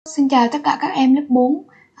Xin chào tất cả các em lớp 4.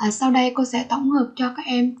 Sau đây cô sẽ tổng hợp cho các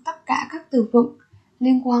em tất cả các từ vựng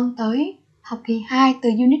liên quan tới học kỳ 2 từ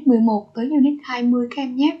Unit 11 tới Unit 20 các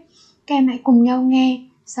em nhé. Các em hãy cùng nhau nghe,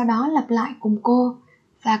 sau đó lặp lại cùng cô.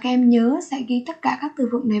 Và các em nhớ sẽ ghi tất cả các từ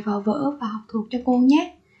vựng này vào vở và học thuộc cho cô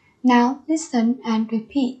nhé. Now listen and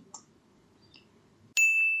repeat.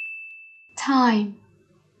 Time,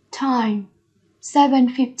 time,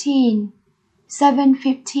 7:15,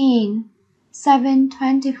 7:15.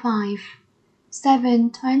 7:25,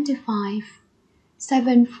 7:25,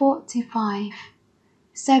 7:45,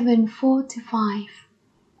 7:45.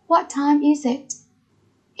 What time is it?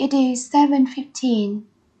 It is 7:15.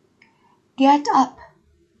 Get up,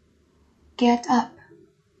 get up.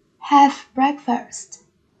 Have breakfast.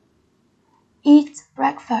 Eat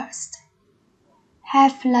breakfast.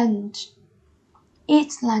 Have lunch.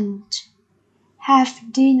 Eat lunch. Have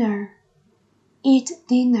dinner. Eat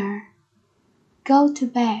dinner. Go to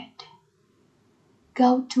bed.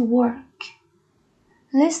 Go to work.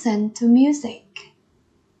 Listen to music.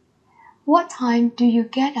 What time do you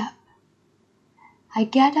get up? I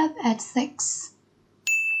get up at 6.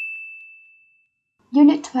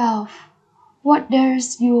 Unit 12. What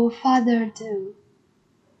does your father do?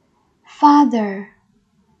 Father,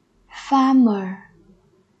 farmer,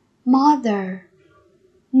 mother,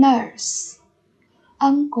 nurse,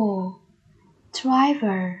 uncle,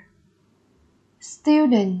 driver,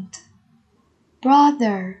 student,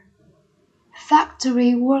 brother,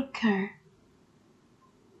 factory worker.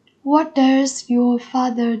 What does your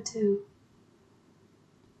father do?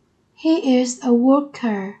 He is a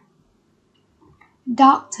worker,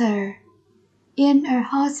 doctor in a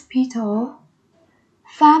hospital,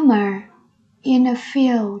 farmer in a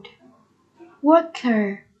field,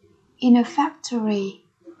 worker in a factory,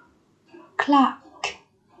 clerk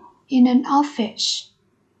in an office,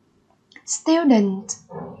 student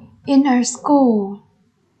in a school,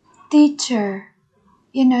 teacher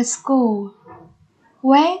in a school.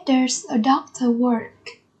 Where does a doctor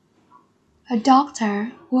work? A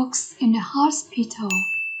doctor works in a hospital.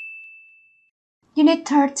 Unit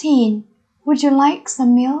 13. Would you like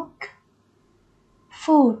some milk?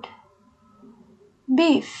 Food.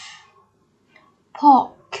 Beef.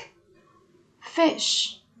 Pork.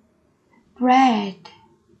 Fish. Bread.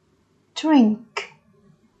 Drink.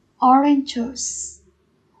 Orange juice.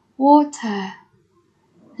 Water.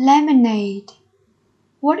 Lemonade.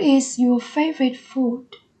 What is your favorite food?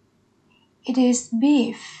 It is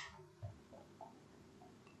beef.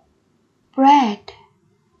 Bread.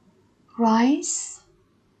 Rice.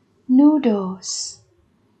 Noodles.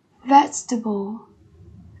 Vegetable.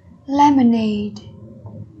 Lemonade.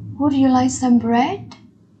 Would you like some bread?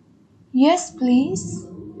 Yes, please.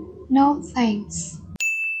 No, thanks.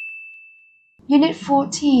 Unit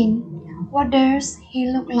 14. What does he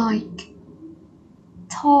look like?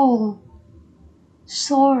 Tall.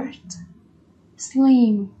 Short.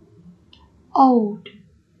 Slim. Old.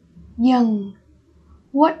 Young.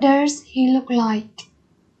 What does he look like?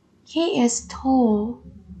 He is tall.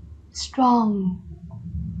 Strong.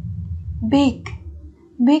 Big.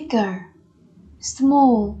 Bigger.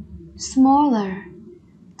 Small. Smaller.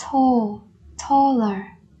 Tall.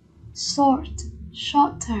 Taller. Short.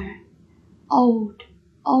 Shorter. Old.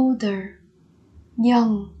 Older.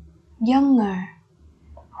 Young. Younger.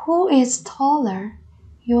 Who is taller,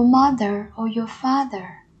 your mother or your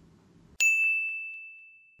father?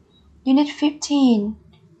 Unit 15.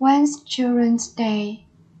 When's Children's Day?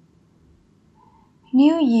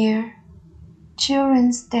 New Year,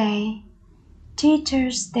 Children's Day,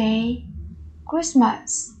 Teacher's Day,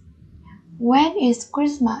 Christmas. When is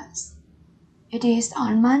Christmas? It is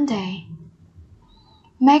on Monday.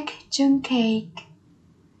 Make June cake.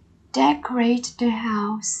 Decorate the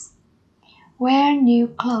house. Wear new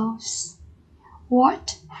clothes.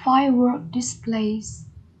 Watch firework displays.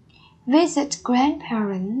 Visit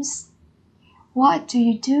grandparents. What do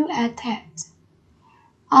you do at that?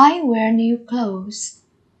 I wear new clothes.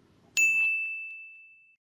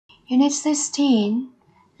 Unit 16.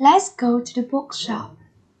 Let's go to the bookshop.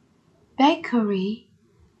 Bakery.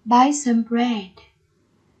 Buy some bread.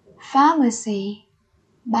 Pharmacy.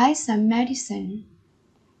 Buy some medicine.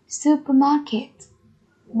 Supermarket.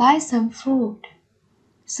 Buy some food.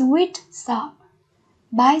 Sweet shop.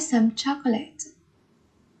 Buy some chocolate.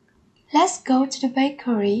 Let's go to the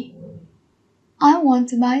bakery. I want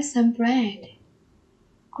to buy some bread.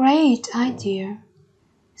 Great idea.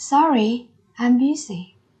 Sorry, I'm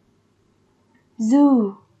busy.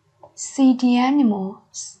 Zoo. See the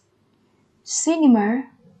animals. Cinema.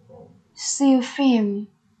 See a film.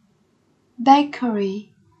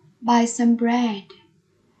 Bakery. Buy some bread.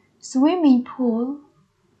 Swimming pool.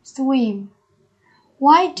 Swim.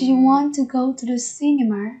 Why do you want to go to the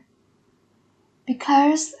cinema?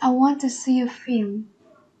 Because I want to see a film.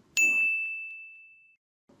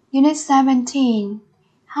 Unit 17.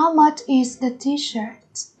 How much is the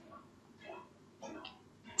t-shirt?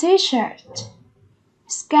 T-shirt,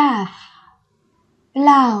 scarf,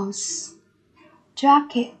 blouse,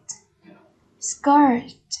 jacket,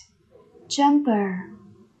 skirt, jumper.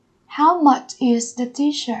 How much is the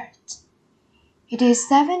t-shirt? It is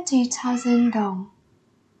 70,000 dong.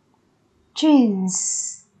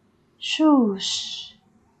 Jeans, shoes,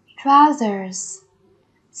 trousers,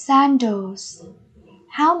 sandals.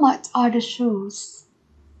 How much are the shoes?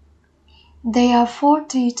 They are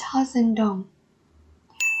 40,000 dong.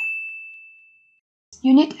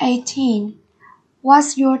 Unit 18.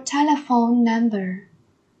 What's your telephone number?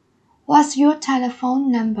 What's your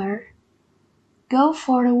telephone number? Go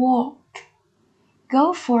for a walk.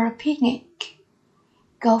 Go for a picnic.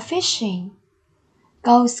 Go fishing.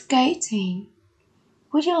 Go skating.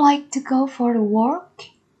 Would you like to go for a walk?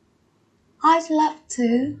 I'd love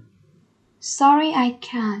to. Sorry, I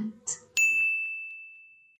can't.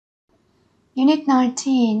 Unit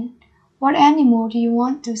 19. What animal do you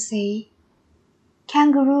want to see?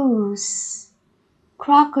 Kangaroos,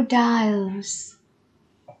 crocodiles,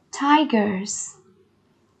 tigers,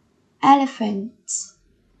 elephants.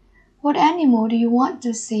 What animal do you want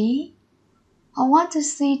to see? I want to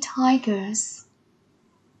see tigers.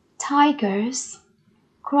 Tigers,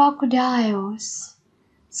 crocodiles,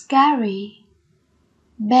 scary,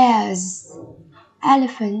 bears,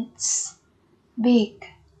 elephants, big,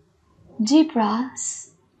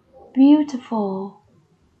 zebras, beautiful,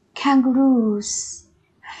 kangaroos,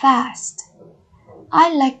 fast.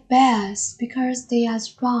 I like bears because they are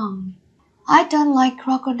strong. I don't like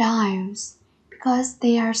crocodiles because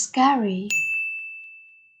they are scary.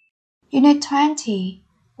 Unit 20.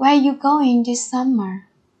 Where are you going this summer?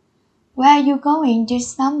 Where are you going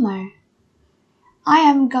this summer? I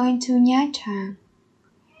am going to Nha Trang.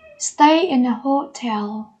 Stay in a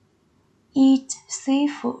hotel. Eat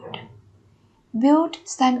seafood. Build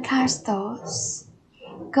sandcastles.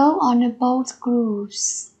 Go on a boat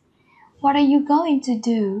cruise. What are you going to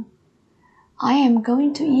do? I am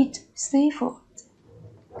going to eat seafood.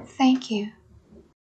 Thank you.